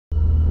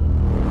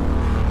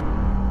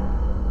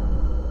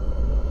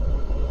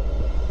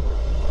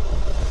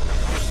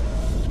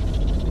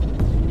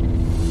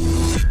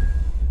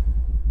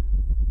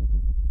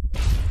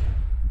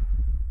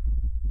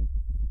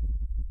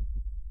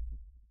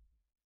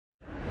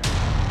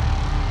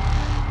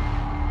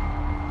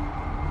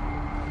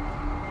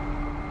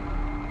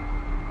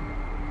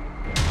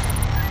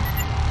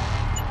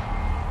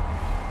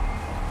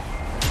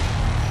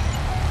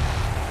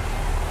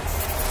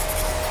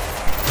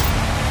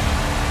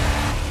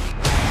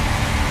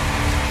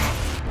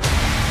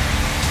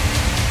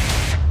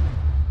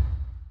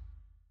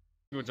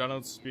language I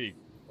don't speak.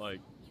 Like,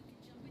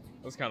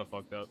 that's kind of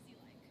fucked up.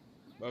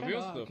 But if he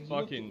was the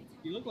fucking...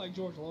 You look like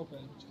George Lopez,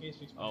 which can't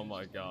speak Spanish. Oh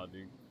my god,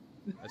 dude.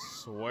 I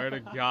swear to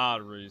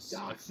God, Reese.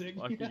 Toxic.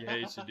 I fucking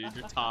hate you, dude.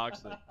 You're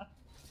toxic.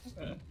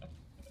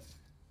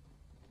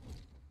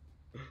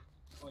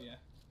 Oh yeah.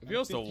 If he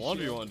was the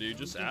 1v1, dude,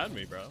 just add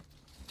me, bro.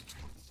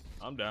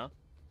 I'm down.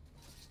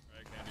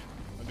 Alright, Candy.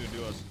 I'm doing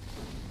duos.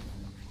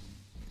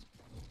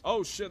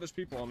 Oh shit, there's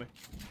people on me.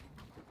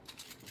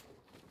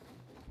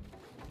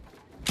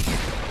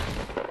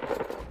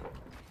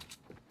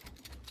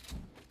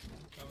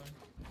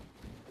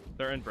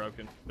 They're in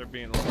broken. They're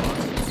being lost.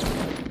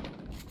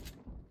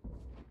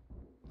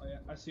 Oh yeah,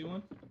 I see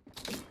one.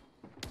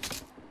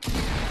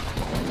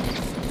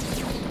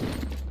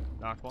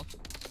 Knocked one.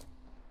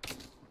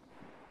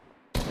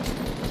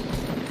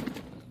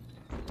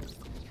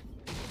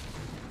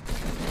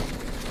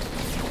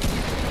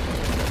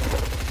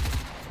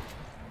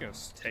 You gonna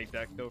take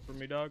that kill from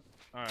me, dog?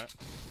 Alright.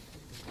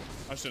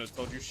 I shouldn't have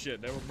told you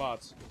shit. They were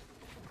bots.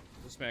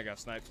 This man got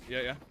sniped.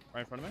 Yeah, yeah.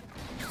 Right in front of me.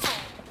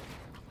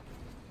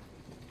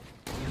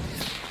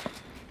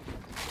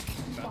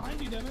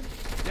 Behind you, Devin.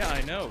 Yeah,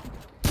 I know.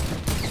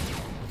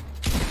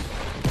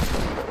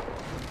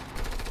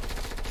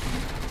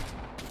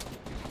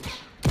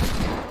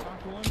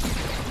 Knocked one.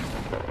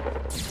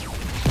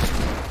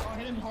 Oh, I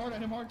hit him hard. I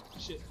hit him hard.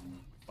 Shit.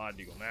 My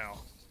Deagle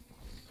now.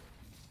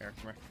 Here,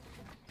 come here.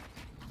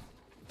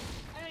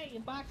 Hey,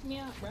 you boxed me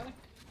out, brother.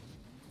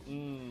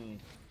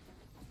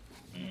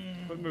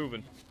 Quit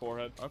moving,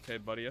 forehead. Okay,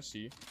 buddy, I see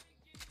you.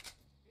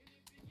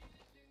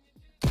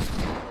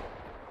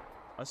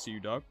 I see you,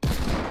 dog.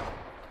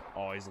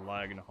 Oh, he's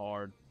lagging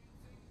hard.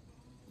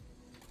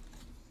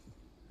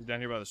 He's down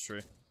here by this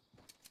tree.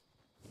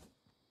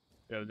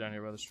 Yeah, they're down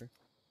here by this tree.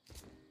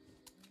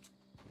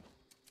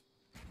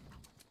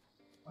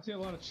 I see a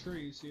lot of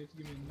trees, so you have to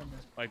give me a number.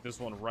 Like this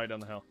one right down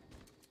the hill.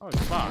 Oh,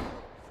 it's a bot.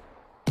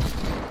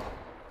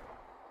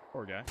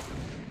 Poor guy.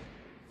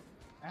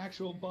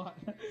 Actual bot.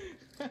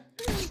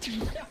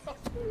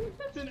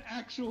 That's an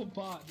actual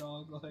bot,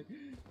 dog. Like,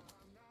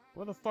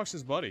 Where the fuck's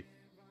his buddy?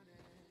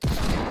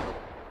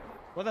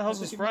 Where the hell's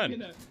his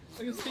friend?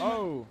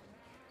 Oh.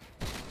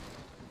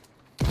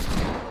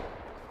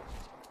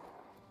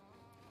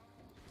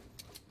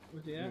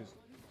 Where's he at?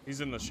 He's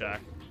in the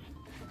shack.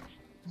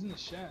 He's in the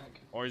shack.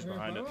 Or he's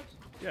behind it.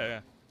 Yeah, yeah.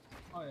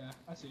 Oh yeah,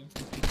 I see him.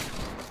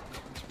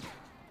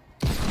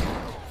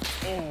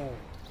 Oh.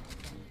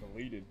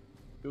 Deleted.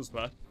 Feels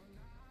bad.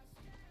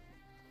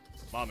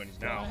 Mom, and he's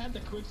down. I had the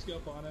quick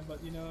scope on him,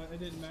 but you know, it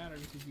didn't matter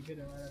because you hit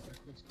him right after I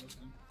quick scoped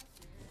him.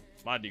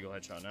 My Deagle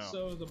headshot now.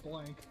 So the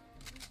blank.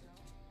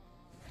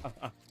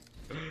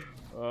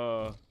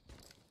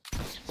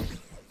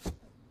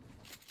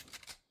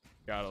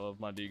 Gotta love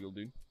my Deagle,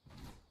 dude.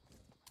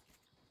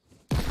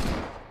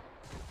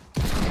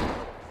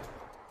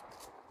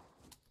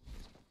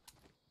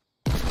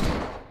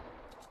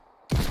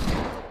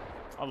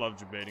 I love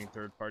debating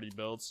third-party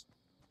builds.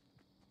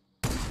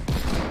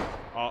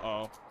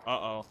 Uh-oh.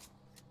 Uh-oh.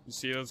 You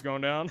see what's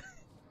going down?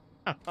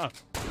 Yeah,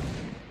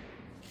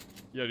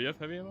 do you have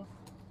heavy ammo?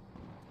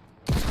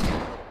 30.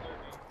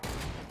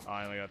 Oh,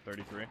 I only got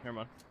 33. Never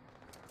mind.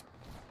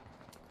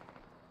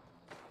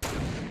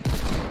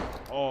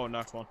 Oh,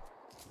 knocked one.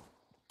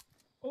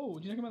 Oh,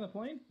 did you knock him on the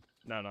plane?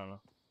 No, no,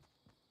 no.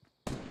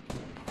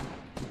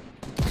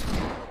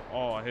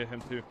 Oh, I hit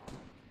him too.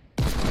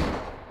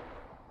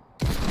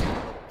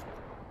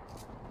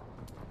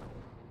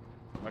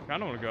 I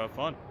kind of want to go have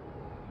fun.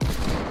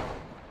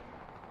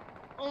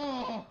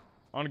 Oh!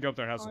 I want to go up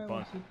there and have some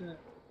fun. That.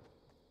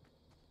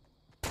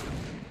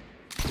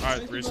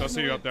 Alright, Reese, I'll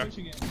see you up there.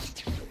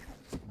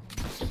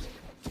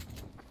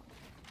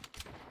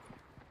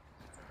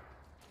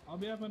 I'll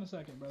be up in a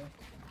second, brother.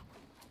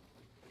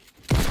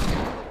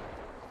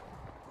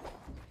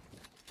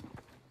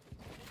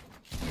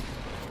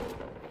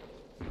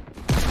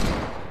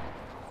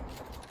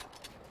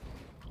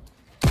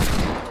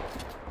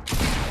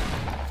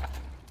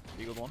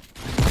 Deagle one.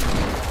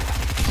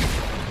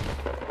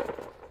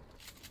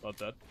 About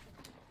that.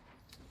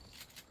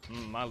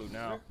 My loot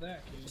now.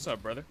 That, what's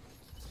up, brother?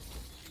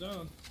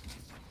 Zone.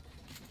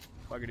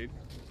 Fuck it, dude.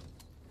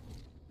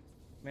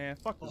 Man,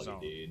 fuck the zone.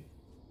 Dude.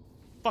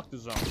 Fuck the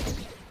zone.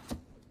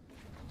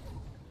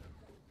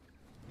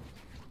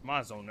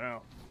 My zone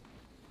now.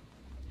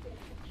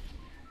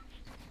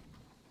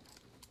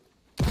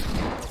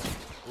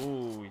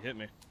 Ooh, he hit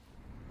me.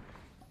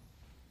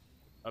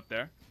 Up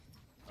there.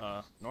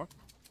 North.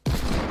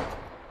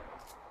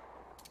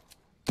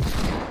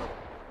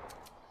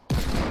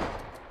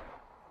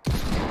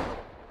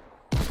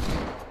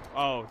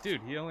 Oh,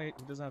 dude, he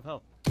doesn't have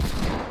health.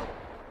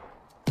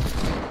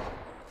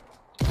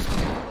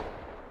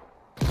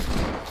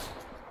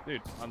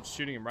 Dude, I'm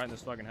shooting him right in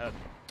this fucking head.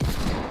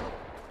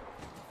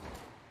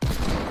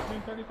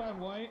 35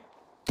 white.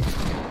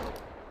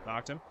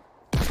 Knocked him.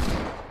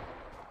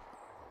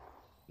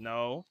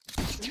 No.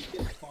 Did you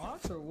get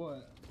bots or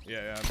what?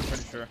 Yeah, yeah, I'm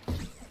pretty sure.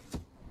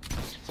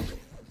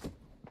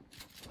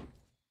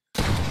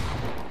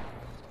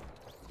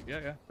 Yeah,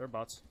 yeah, they're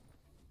bots.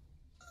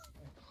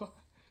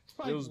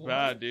 Feels what?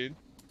 bad, dude.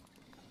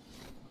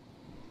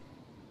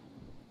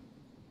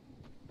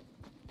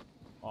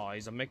 Oh,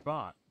 he's a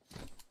McBot.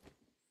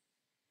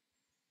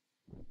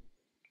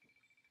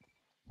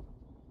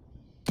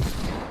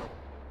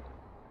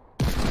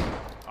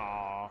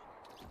 Aw.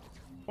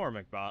 Poor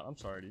McBot. I'm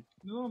sorry, dude.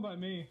 No one by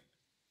me.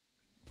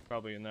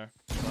 Probably in there.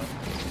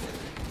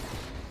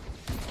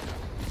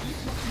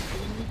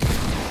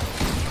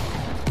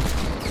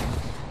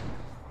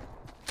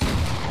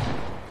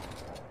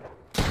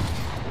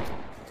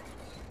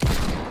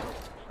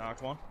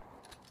 Knocked one.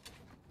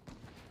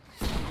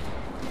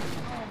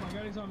 Oh my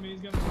god, he's on me.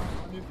 He's got a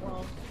new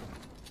problem.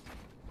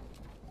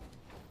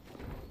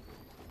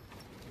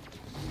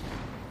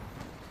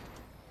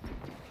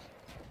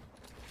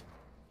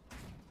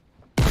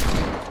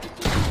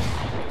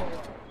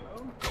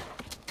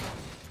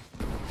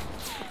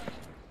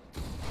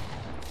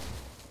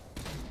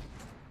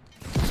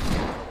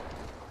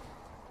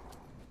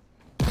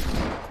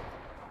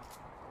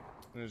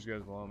 These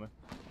guys below me.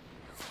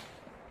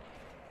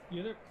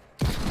 Yeah, they're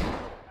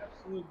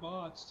absolute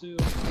bots too.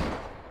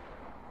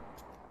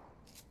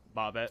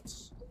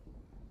 Bobettes.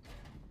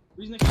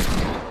 Reason I can't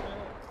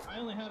I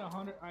only had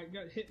 100. I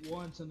got hit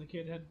once, and the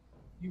kid had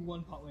you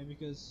one pump me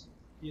because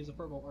he has a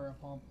purple or a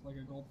pump, like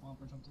a gold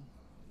pump or something.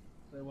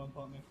 So they one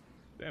pump me.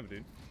 Damn,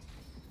 dude.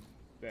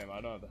 Damn, I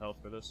don't have the health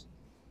for this.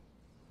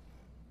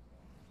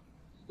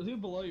 The two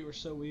below you were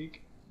so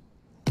weak.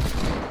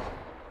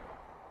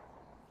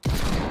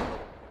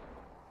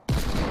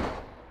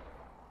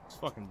 It's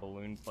fucking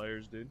balloon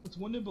players, dude. It's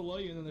one dude below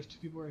you, and then there's two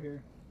people right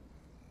here.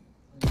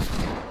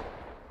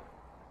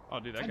 Oh,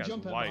 dude, that I guy's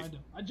jump out white. behind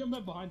him. I jump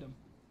out behind him.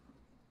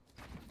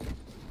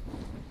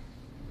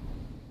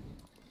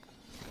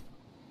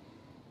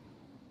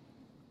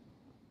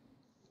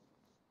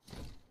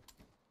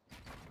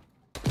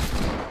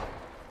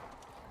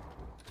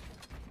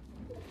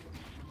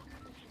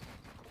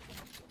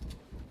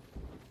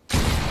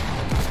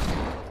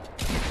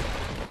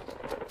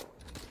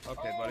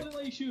 Okay, buddy. They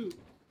let you shoot.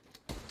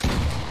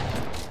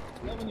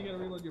 That one you gotta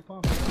reload your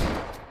pump.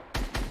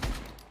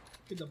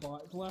 Get the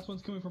bot. The last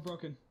one's coming from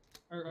broken.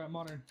 Or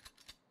modern.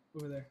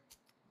 Over there.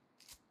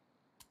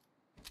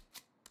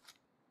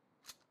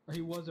 Or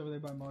he was over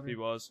there by modern. He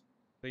was.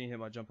 I think he hit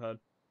my jump head.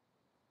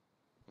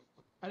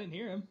 I didn't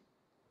hear him.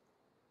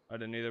 I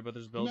didn't either, but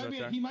there's builds right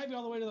there. He might be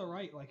all the way to the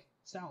right, like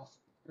south.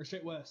 Or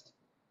straight west.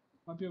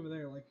 Might be over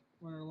there, like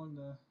running along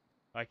the...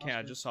 I can't,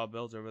 I just saw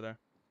builds over there.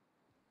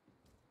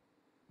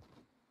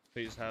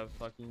 Please have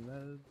fucking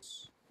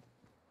meds.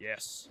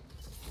 Yes.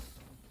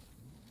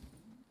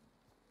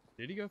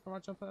 Did he go for my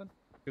jump pad?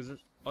 Because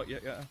there's... Oh, yeah,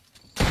 yeah.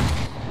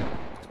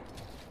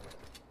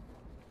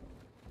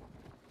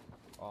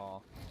 Aw.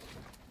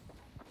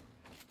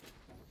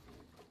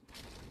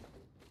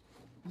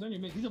 He's on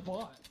your mid. He's a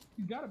bot.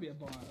 He's gotta be a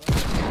bot.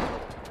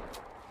 Right?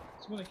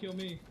 He's gonna kill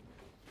me.